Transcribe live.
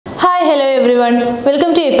Hi, hello everyone.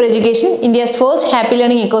 Welcome to Aifer Education, India's first happy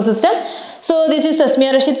learning ecosystem. So this is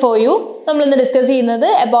Tasmiya Rashid for you. We will discuss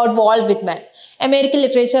about Walt Whitman. American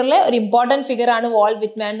literature an important figure is Walt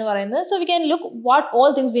Whitman. So we can look what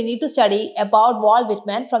all things we need to study about Walt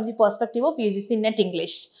Whitman from the perspective of UGC Net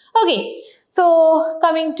English. Okay, so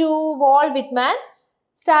coming to Walt Whitman,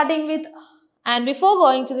 starting with, and before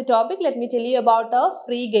going to the topic, let me tell you about a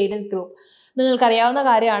free guidance group. നിങ്ങൾക്കറിയാവുന്ന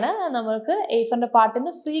കാര്യമാണ് നമുക്ക് Aiferന്റെ പാർട്ടിൽ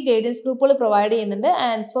നിന്ന് free guidance ഗ്രൂപ്പുകൾ provide ചെയ്യുന്നുണ്ട്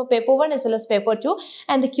and for paper 1 as well as paper 2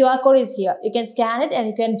 and the QR code is here. You can scan it and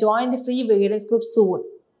you can join the free guidance group soon.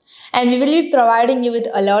 And we will be providing you with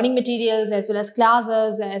learning materials as well as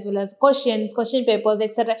classes as well as questions, question papers,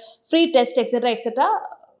 etc. Free tests, etc. etc.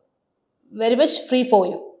 Very much free for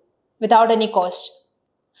you without any cost.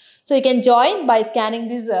 So you can join by scanning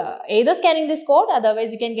this, either scanning this code,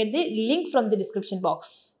 otherwise you can get the link from the description box.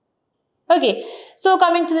 Okay, so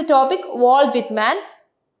coming to the topic, Walt Whitman.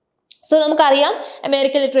 So namakkariyam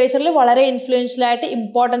American literature il valare influential aayittu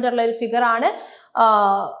important ulla oru figure aanu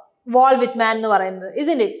Walt Whitman ennu parayunnathu,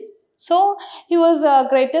 isn't it? So he was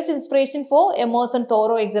greatest inspiration for Emerson,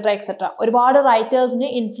 Thoreau, etc. etc. ഒരുപാട് writers ന്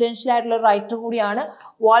influential ആയിട്ടുള്ള ഒരു writer കൂടിയാണ്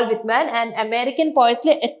Walt Whitman and American poets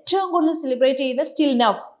ൽ ഏറ്റവും കൂടുതൽ celebrate ചെയ്യുന്ന still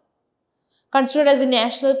now considered as the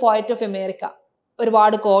national poet of America.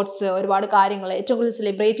 ഒരുപാട് quotes, ഒരുപാട് കാര്യങ്ങൾ ഏറ്റവും കൂടുതൽ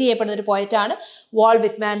celebrate ചെയ്യപ്പെടുന്ന ഒരു poet ആണ് Walt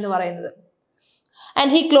Whitman എന്ന് പറയുന്നത്. And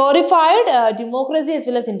he glorified democracy as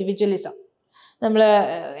well as individualism. നമ്മൾ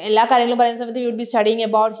എല്ലാ കാര്യങ്ങളും പറയുന്ന സമയത്ത് we would be studying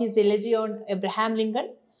about his elegy on Abraham Lincoln.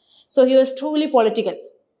 So he was truly political.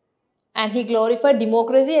 And he glorified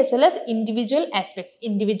democracy as well as individual aspects,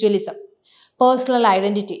 individualism, personal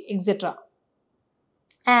identity, etc.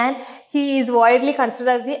 And he is widely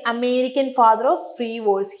considered as the American father of free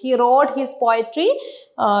verse. He wrote his poetry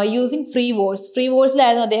using free verse. Free verse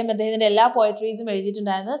ലായിരുന്നു അദ്ദേഹത്തിന്റെ എല്ലാ poetries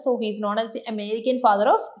എഴുതിയിട്ടുണ്ടായിരുന്നത്. So he is known as the American father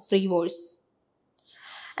of free verse.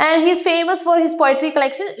 And he is famous for his poetry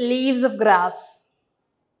collection Leaves of Grass.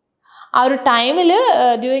 ആ ഒരു ടൈമിൽ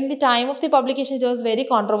during the time of the publication it was very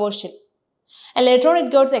controversial. And later on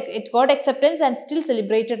it got acceptance and still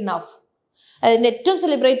celebrated now. അതിന്റെ ഏറ്റവും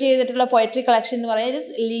celebrate ചെയ്തിട്ടുള്ള poetry collection എന്ന് പറയുന്നത്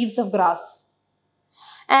leaves of grass.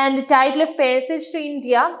 And the title of passage to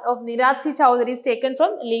India of Niraj C Chaudhary is taken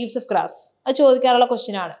from leaves of grass. അത് ചോദിക്കാറുള്ള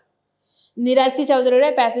question ആണ്. Niraj C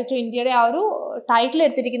ചൗധരിയുടെ passage to ഇന്ത്യയുടെ ആ ഒരു ടൈറ്റിൽ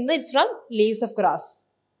എടുത്തിരിക്കുന്നത് it's from leaves of grass.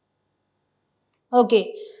 Okay,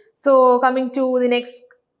 so coming to the next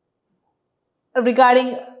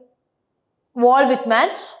regarding Walt Whitman.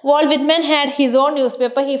 Walt Whitman had his own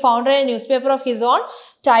newspaper. He founded a newspaper of his own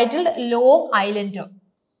titled Long Islander.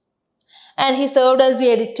 And he served as the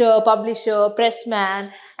editor, publisher, pressman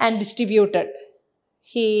and distributor.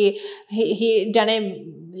 He done a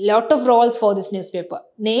lot of roles for this newspaper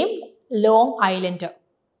named Long Islander.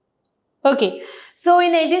 Okay, so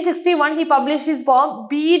in 1861 he published his poem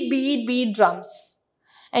Beat, Beat, Beat Drums.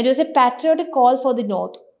 And it was a patriotic call for the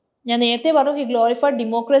North. ഞാൻ നേരത്തെ പറഞ്ഞു he glorified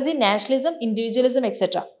democracy, nationalism, individualism, etc.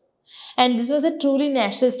 And this was a truly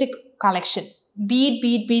nationalistic collection. Beat,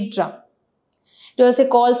 beat, beat drum. It was a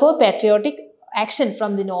call for patriotic action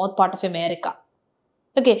from the north part of America.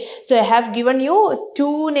 Okay, so I have given you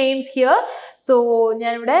two names here. So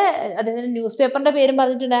ഞാനിവിടെ അദ്ദേഹത്തിന്റെ ന്യൂസ്പേപ്പറിന്റെ പേരും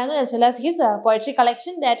പറഞ്ഞിട്ടുണ്ടായിരുന്നു as well as his poetry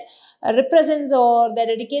collection that represents or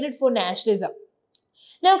that dedicated for nationalism.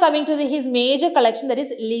 Now coming to his major collection, that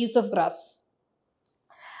is Leaves of Grass.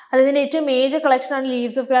 അതിന്റെ ഏറ്റവും major collection ആണ്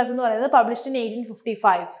leaves of grass എന്ന് പറയുന്നത്, published in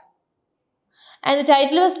 1855. And the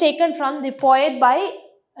title was taken from the poet by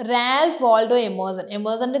Ralph Waldo Emerson.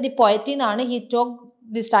 എമേഴ്സന്റെ the പോയറ്റിൽ നിന്നാണ് he talk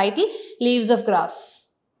this title leaves of grass.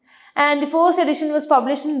 And the first edition was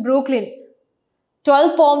published in Brooklyn.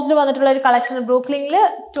 12 പോംസിൽ വന്നിട്ടുള്ള ഒരു collection, ബ്രൂക്ലിനിൽ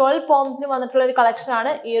 12 പോംസിൽ വന്നിട്ടുള്ള ഒരു collection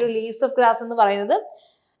ആണ് ഈ ഒരു leaves of grass എന്ന് പറയുന്നത്.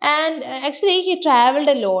 And actually he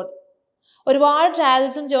travelled a lot. ഒരുപാട്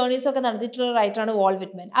ട്രാവൽസും ജേർണീസും ഒക്കെ നടത്തിയിട്ടുള്ള റൈറ്ററാണ് വാൾട്ട്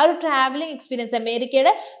വിറ്റ്മാൻ. ആ ഒരു ട്രാവലിംഗ് എക്സ്പീരിയൻസ്,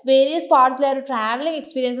 അമേരിക്കയുടെ വേരിയസ് പാർട്സിലെ ആ ഒരു ട്രാവലിംഗ്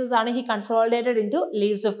എക്സ്പീരിയൻസസ് ആണ് he consolidated in to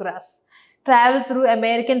leaves of grass. Travels through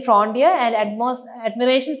American frontier and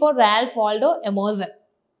admiration four Ralph Waldo Emerson.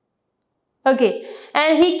 Okay,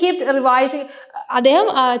 and he കീപ്ഡ് revising. അദ്ദേഹം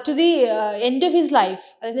to the end of his life,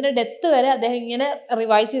 അദ്ദേഹത്തിൻ്റെ death വരെ അദ്ദേഹം ഇങ്ങനെ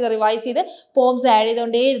revise ചെയ്ത് poems add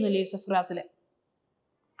ചെയ്തുകൊണ്ടേയിരുന്നു leaves of ഗ്രാസിൽ.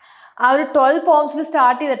 ആ ഒരു 12 പോംസിൽ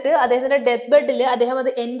start ചെയ്തിട്ട് അദ്ദേഹത്തിന്റെ ഡെത്ത് ബെഡിൽ അദ്ദേഹം അത്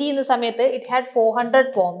എൻഡ് ചെയ്യുന്ന സമയത്ത് ഇറ്റ് ഹാഡ് 400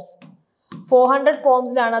 പോംസ്. 400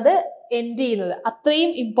 പോംസിലാണ് അത് എൻഡ് ചെയ്യുന്നത്.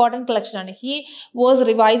 അത്രയും ഇമ്പോർട്ടൻറ്റ് കളക്ഷൻ ആണ്. He was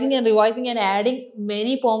revising and adding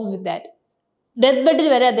many poems with that. Death ബെഡിൽ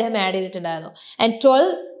വരെ അദ്ദേഹം ആഡ് ചെയ്തിട്ടുണ്ടായിരുന്നു. And 12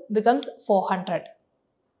 becomes 400.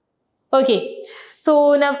 Okay, so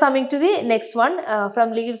now coming to the next one from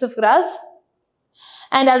Leaves of Grass.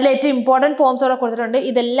 And അതിൽ ഏറ്റവും ഇമ്പോർട്ടൻറ്റ് പോംസ് അവിടെ കൊടുത്തിട്ടുണ്ട്.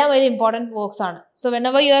 ഇതെല്ലാം very important works ആണ്. So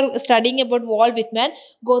whenever you are studying about Walt Whitman,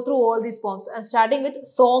 go through all these poems. And starting with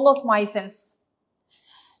Song of Myself.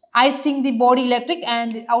 I sing the body electric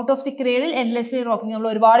and out of the cradle endlessly rocking. നമ്മൾ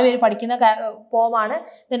ഒരുപാട് പേര് പഠിക്കുന്ന പോമാണ്.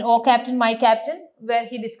 Then Oh Captain, My Captain, where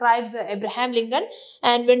he describes Abraham Lincoln.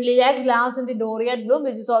 And when lilacs last in the doriad bloom,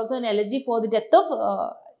 which is also an elegy for the death of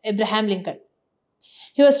Abraham Lincoln.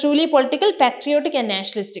 He was truly political, patriotic and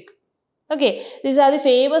nationalistic. Okay, these are the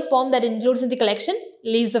famous poem that includes in the collection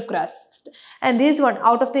Leaves of Grass. And this one,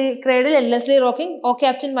 Out of the Cradle, Endlessly Rocking, Oh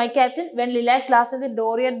Captain, My Captain, When Lilacs Last in the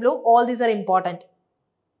Dorian Bloom, all these are important.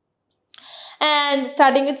 And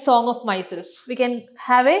starting with Song of Myself, we can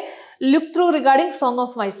have a look through regarding Song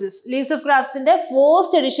of Myself. Leaves of Grass in the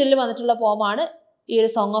first edition vanittulla poem aanu ee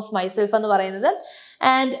Song of Myself ennu parayunnathu.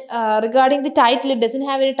 And regarding the title, it doesn't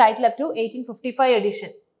have any title up to 1855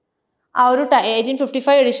 edition. ആ ഒരു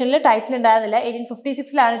 1855 എഡിഷനിൽ title ഉണ്ടായിരുന്നില്ല.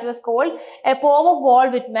 1856 it was called A Poem of Walt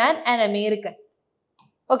Whitman, an American.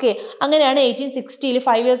 Okay, അങ്ങനെയാണ് 1860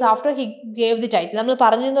 5 years after he gave the title. നമ്മൾ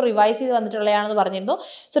പറഞ്ഞിരുന്നു revise ചെയ്ത് വന്നിട്ടുള്ളതാണെന്ന് പറഞ്ഞിരുന്നു.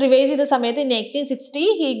 So revise ചെയ്ത സമയത്ത് in 1860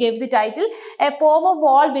 he gave the title A Poem of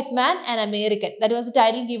Walt Whitman, an American. That was the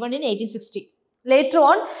title given in 1860. Later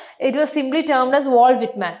on it was simply termed as Walt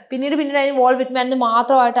Whitman. പിന്നീട് അതിന് Walt Whitman എന്ന്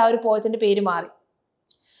മാത്രമായിട്ട് ആ ഒരു പോയത്തിന്റെ പേര് മാറി.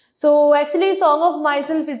 So actually Song of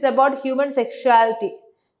Myself is about human sexuality.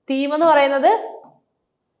 Theme എന്ന് പറയുന്നത്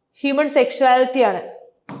human sexuality ആണ്.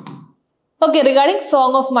 Okay, regarding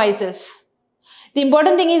Song of Myself, the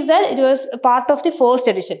important thing is that it was part of the first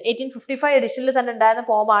edition. 1855 editionൽ തന്നെ ഉണ്ടായിരുന്ന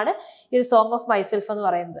പോമാണ് ഈ Song of Myself എന്ന്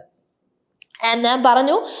പറയുന്നത്. And ഞാൻ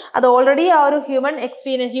പറഞ്ഞു അത് ഓൾറെഡി ആ ഒരു ഹ്യൂമൻ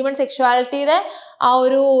എക്സ്പീരിയൻസ്, ഹ്യൂമൻ സെക്ഷുവാലിറ്റിയുടെ ആ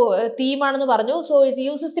ഒരു തീമാണെന്ന് പറഞ്ഞു. So it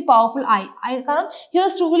uses the powerful I. കാരണം he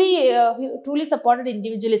was truly supported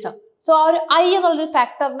individualism. So ആ ഒരു ഐ എന്നുള്ളൊരു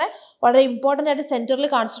ഫാക്ടറിനെ വളരെ ഇമ്പോർട്ടൻ്റ് ആയിട്ട് സെൻറ്ററിൽ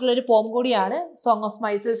കാണിച്ചിട്ടുള്ള ഒരു പോം കൂടിയാണ് സോങ് ഓഫ്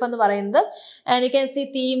മൈസെൽഫ് എന്ന് പറയുന്നത്. And you can see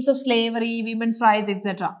themes of slavery, women's rights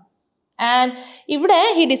etcetera. And ഇവിടെ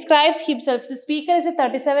he describes himself. The speaker is A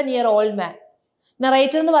 37-year-old man.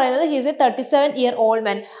 Narrator എന്ന് പറയുന്നത് he is A 37-year-old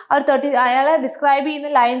man. അയാളെ ഡിസ്ക്രൈബ് ചെയ്യുന്ന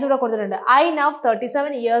ലൈൻസ് ഇവിടെ കൊടുത്തിട്ടുണ്ട്. I now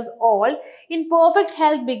 37 years old, in perfect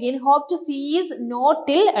health begin, hope to സീസ് not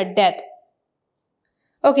till death.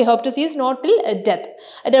 Okay, hope to സീസ് not till death.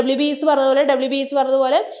 WBS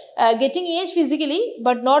പറഞ്ഞതുപോലെ getting age physically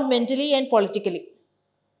but not mentally and politically.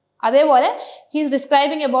 അതേപോലെ he is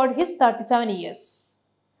describing about his 37 years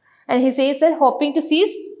and he says that hoping to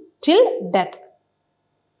cease till death.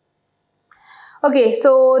 Okay,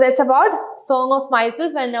 so that's about Song of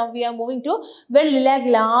Myself. And now we are moving to When Lilac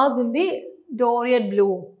Last in the Doriad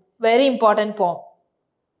Bloom. Very important poem.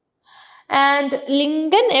 And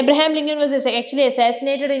Abraham Lincoln was actually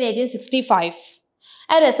assassinated in 1865.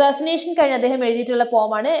 And assassination കഴിഞ്ഞ് അദ്ദേഹം എഴുതിയിട്ടുള്ള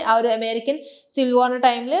പോമാണ്. ആ ഒരു American civil വാറിന്റെ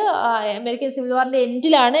ടൈമിൽ, American civil വാറിന്റെ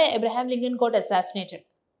എൻഡിലാണ് Abraham Lincoln got assassinated.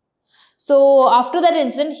 So after that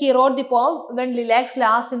incident, he wrote the poem When Lilacs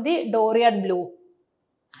Last in the Doriad Bloom.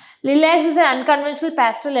 Lilacs is an unconventional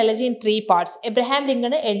pastoral elegy in 3 parts. Abraham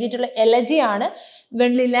Lincoln എഴുതിയിട്ടുള്ള elegy ആണ്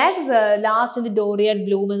When Lilacs Last in the Doriad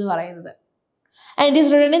Bloom എന്ന് പറയുന്നത്. And it is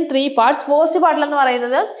written in 3 parts. First part എന്ന്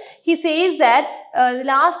പറയുന്നത് he says that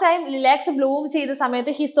last time lilacs bloom ചെയ്ത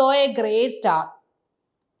സമയത്ത് he saw a great star.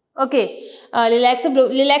 Okay,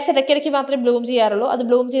 ലിലാക്സ് ഇടയ്ക്കിടയ്ക്ക് മാത്രമേ ബ്ലൂം ചെയ്യാറുള്ളൂ. അത്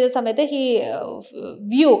ബ്ലൂം ചെയ്ത സമയത്ത്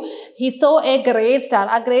he so A great star.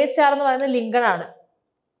 ആ ഗ്രേറ്റ് സ്റ്റാർ എന്ന് പറയുന്നത് ലിങ്കൺ ആണ്,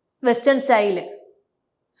 വെസ്റ്റേൺ സ്റ്റൈല്.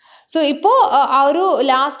 സോ ഇപ്പോൾ ആ ഒരു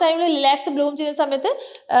ലാസ്റ്റ് ടൈമിൽ ലിലാക്സ് ബ്ലൂം ചെയ്യുന്ന സമയത്ത്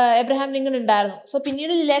എബ്രഹാം ലിങ്കൺ ഉണ്ടായിരുന്നു. സോ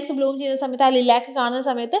പിന്നീട് ലിലാക്സ് ബ്ലൂം ചെയ്യുന്ന സമയത്ത്, ആ ലിലാക്ക് കാണുന്ന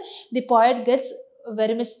സമയത്ത് the poet gets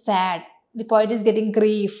very much sad. The poet is getting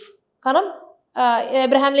grief. കാരണം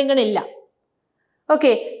എബ്രഹാം ലിങ്കൺ ഇല്ല.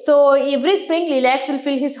 Okay, so every spring lilacs will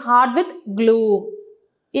fill his heart with gloom.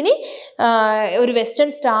 ഇനി ഒരു വെസ്റ്റേൺ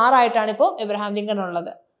സ്റ്റാർ ആയിട്ടാണ് ഇപ്പോൾ എബ്രഹാം ലിങ്കൺ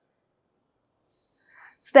ഉള്ളത്.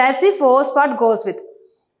 So that's the first part goes with.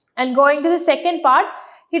 And going to the second part,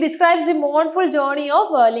 he describes the mournful journey of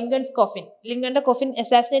Lincoln's coffin. ലിങ്കന്റെ coffin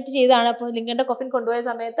assassinate ചെയ്താണ്. അപ്പോൾ ലിങ്കന്റെ coffin കൊണ്ടുപോയ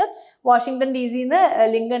സമയത്ത് Washington DC-ന്ന്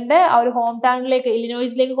ലിങ്കന്റെ ആ ഒരു ഹോം ടൗണിലേക്ക്,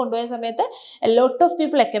 ഇലിനോയ്സിലേക്ക് കൊണ്ടുപോയ സമയത്ത് a lot of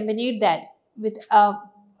people accompanied that with a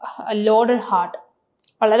loaded heart.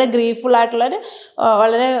 വളരെ ഗ്രീഫുൾ ആയിട്ടുള്ളൊരു,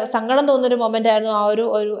 വളരെ സങ്കടം തോന്നുന്നൊരു മൊമെൻ്റ് ആയിരുന്നു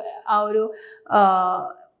ആ ഒരു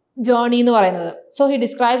ജേർണി എന്ന് പറയുന്നത്. So he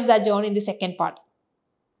describes that journey in the second part.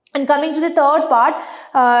 And coming to the third part,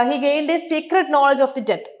 he gained A secret knowledge of the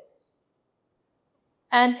death.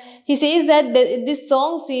 And he says that this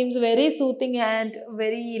song seems very soothing and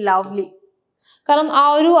very lovely. കാരണം ആ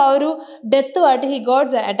ഒരു ഡെത്തുമായിട്ട് he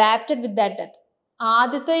ഗോട്ട്സ് adapted with that death.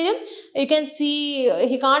 ആദ്യത്തെയും you can see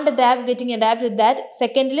he can't getting adapted with that.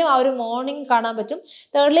 Secondly, ആ ഒരു morning കാണാൻ പറ്റും.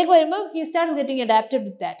 തേർഡിലേക്ക് വരുമ്പോൾ he starts getting adapted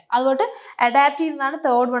with that. അതുകൊണ്ട് അഡാപ്റ്റ് ചെയ്യുന്നതാണ്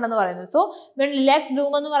തേർഡ് വൺ എന്ന് പറയുന്നത്. സോ when lilacs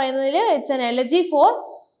bloom എന്ന് പറയുന്നതിൽ it's an elegy for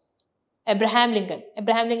Abraham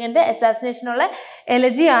ലിങ്കന്റെ അസാസിനേഷനുള്ള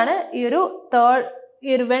elegy ആണ് ഈ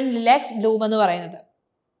ഒരു when lilacs bloom എന്ന് പറയുന്നത്.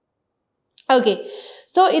 ഓക്കെ,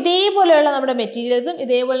 സോ ഇതേപോലെയുള്ള നമ്മുടെ മെറ്റീരിയൽസും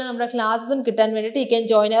ഇതേപോലെ നമ്മുടെ ക്ലാസ്സും കിട്ടാൻ വേണ്ടിയിട്ട് you can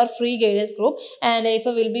join our free guidance group, and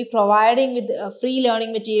Aifer will be providing with free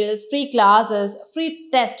learning materials, free classes, free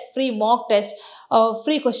test, free mock test,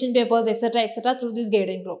 free question papers, etc. through this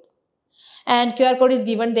guidance group. And QR code is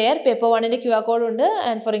given there. Paper 1 in the QR code undu,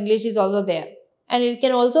 and for English is also there. And you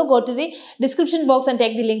can also go to the description box and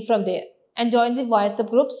take the link from there and join the WhatsApp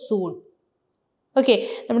group soon. Okay,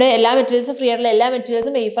 നമ്മുടെ എല്ലാ മെറ്റീരിയൽസും free ആയിട്ടുള്ള എല്ലാ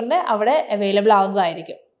മെറ്റീരിയൽസും എയ്ഫറിൻ്റെ അവിടെ available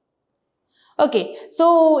ആവുന്നതായിരിക്കും. Okay, so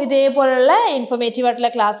ഇതേപോലുള്ള informative ആയിട്ടുള്ള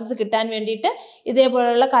classes കിട്ടാൻ വേണ്ടിയിട്ട്,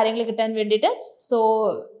 ഇതേപോലുള്ള കാര്യങ്ങൾ കിട്ടാൻ വേണ്ടിയിട്ട്, so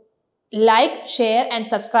like, share and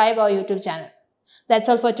subscribe our YouTube channel.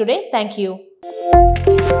 That's all for today. Thank you.